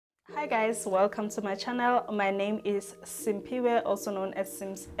Hi guys, welcome to my channel. My name is Simpiwe, also known as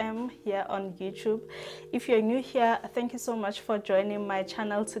Sims M here on YouTube. If you're new here, thank you so much for joining my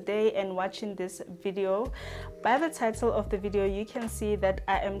channel today and watching this video. By the title of the video, you can see that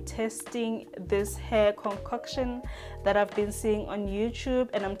I am testing this hair concoction that I've been seeing on YouTube,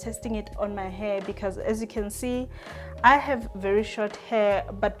 and I'm testing it on my hair because, as you can see, I have very short hair,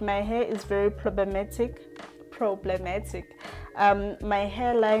 but my hair is very problematic. My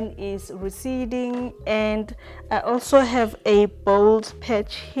hairline is receding, and I also have a bald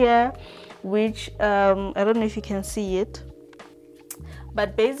patch here, which I don't know if you can see it,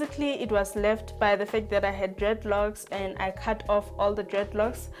 but basically it was left by the fact that I had dreadlocks and I cut off all the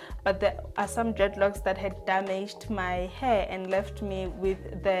dreadlocks, but there are some dreadlocks that had damaged my hair and left me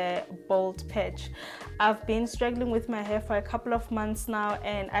with the bald patch. I've been struggling with my hair for a couple of months now,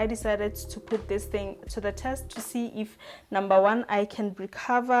 and I decided to put this thing to the test to see if, number one, I can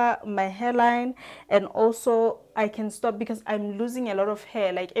recover my hairline, and also I can stop, because I'm losing a lot of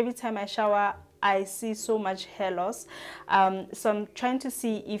hair. Like every time I shower, I see so much hair loss. So I'm trying to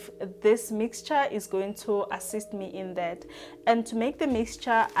see if this mixture is going to assist me in that. And to make the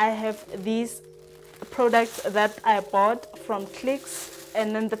mixture, I have these products that I bought from Clicks.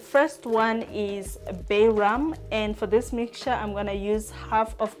 And then the first one is bay rum, and for this mixture I'm gonna use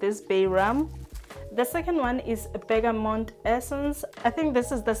half of this bay rum. The second one is Bergamont Essence. I think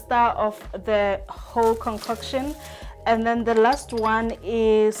this is the star of the whole concoction. And then the last one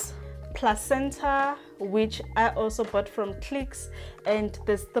is placenta, which I also bought from Clicks, and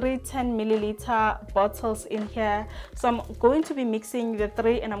there's 3 10-milliliter bottles in here. So I'm going to be mixing the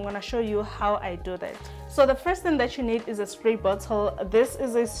three, and I'm going to show you how I do that. So the first thing that you need is a spray bottle. This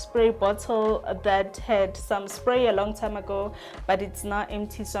is a spray bottle that had some spray a long time ago, but it's now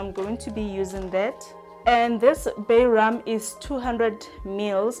empty, so I'm going to be using that. And this bay rum is 200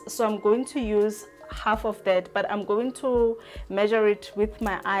 mils, so I'm going to use half of that, but I'm going to measure it with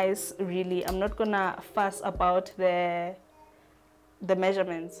my eyes. Really, I'm not gonna fuss about the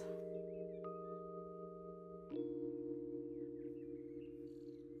measurements.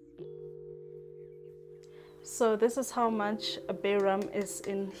 So this is how much a bay rum is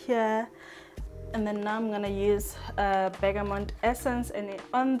in here. And then now I'm gonna use Bergamont Essence, and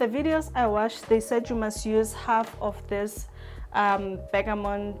on the videos I watched, they said you must use half of this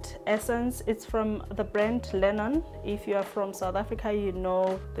Bergamont Essence. It's from the brand Lennon. If you are from South Africa, you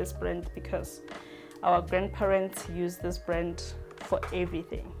know this brand because our grandparents use this brand for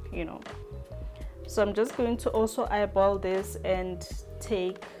everything, you know. So I'm just going to also eyeball this and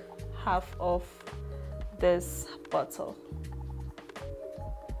take half of this bottle.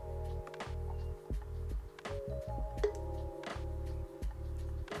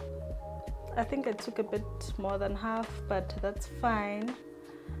 I think I took a bit more than half, but that's fine.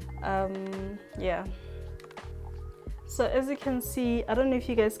 Yeah. So as you can see, I don't know if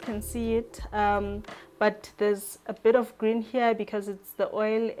you guys can see it, but there's a bit of green here because it's the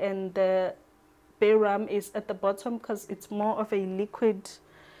oil, and the bay rum is at the bottom because it's more of a liquid,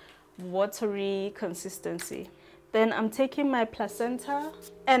 watery consistency. Then I'm taking my placenta,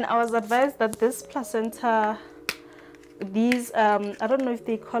 and I was advised that this placenta, these I don't know if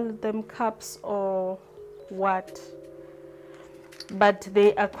they call them cups or what, but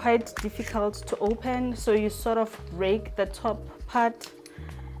they are quite difficult to open, so you sort of break the top part.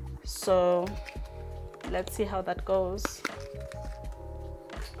 So let's see how that goes.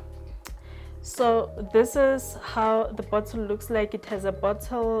 So this is how the bottle looks like. It has a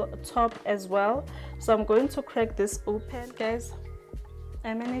bottle top as well. So I'm going to crack this open. Guys,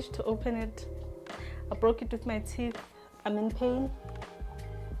 I managed to open it. I broke it with my teeth. I'm in pain,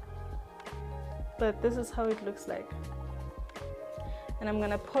 but this is how it looks like. And I'm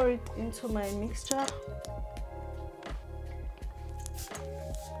gonna pour it into my mixture,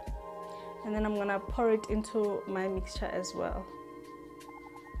 and then I'm gonna pour it into my mixture as well.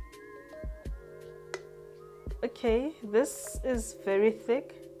 Okay, this is very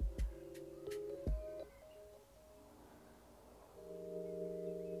thick.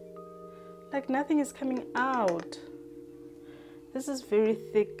 Like nothing is coming out. This is very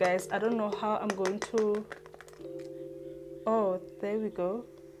thick, guys. I don't know how I'm going to... Oh, there we go.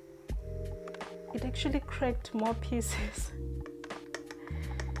 It actually cracked more pieces.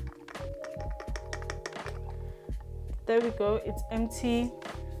 There we go, it's empty.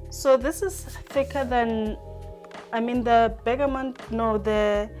 So this is thicker than, I mean, the Bergamont, no,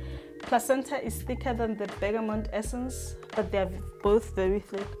 the placenta is thicker than the Bergamont Essence, but they're both very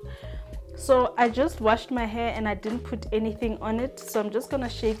thick. So I just washed my hair and I didn't put anything on it, so I'm just gonna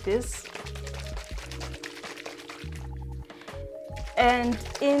shake this. And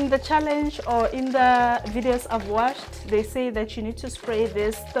in the challenge or in the videos I've watched, they say that you need to spray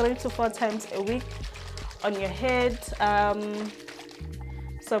this 3 to 4 times a week on your head.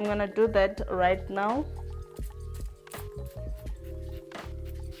 So I'm gonna do that right now.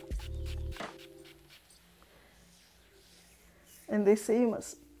 And they say you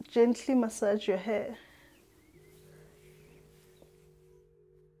must gently massage your hair.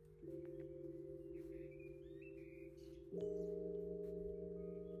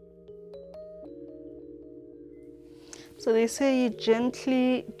 So they say you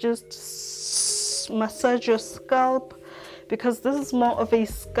gently just massage your scalp, because this is more of a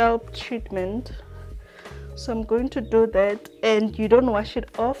scalp treatment. So I'm going to do that, and you don't wash it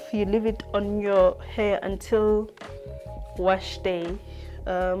off, you leave it on your hair until wash day.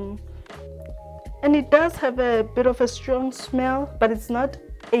 And it does have a bit of a strong smell, but it's not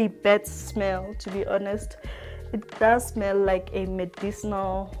a bad smell, to be honest. It does smell like a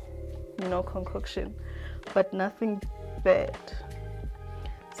medicinal, concoction, but nothing bad.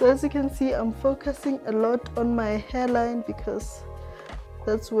 So as you can see, I'm focusing a lot on my hairline because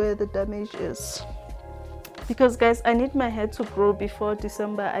that's where the damage is. Because guys, I need my hair to grow before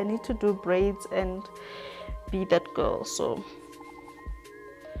December. I need to do braids and be that girl. So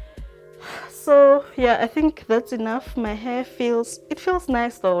yeah, I think that's enough. My hair feels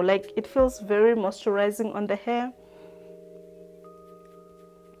nice though, like it feels very moisturizing on the hair.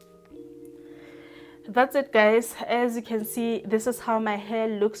 That's it guys. As you can see, this is how my hair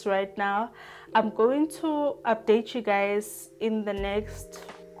looks right now. I'm going to update you guys in the next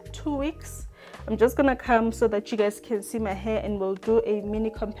 2 weeks. I'm just gonna come so that you guys can see my hair, and we'll do a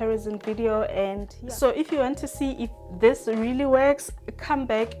mini comparison video. And yeah. So if you want to see if this really works, come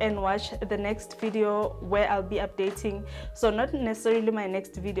back and watch the next video where I'll be updating. So not necessarily my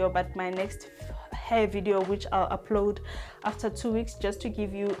next video, but my next hair video, which I'll upload after 2 weeks, just to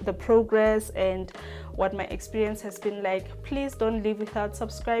give you the progress and what my experience has been like. Please don't leave without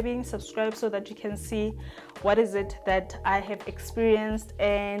subscribing. Subscribe so that you can see what is it that I have experienced.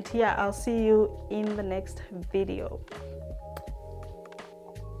 And yeah, I'll see you in the next video.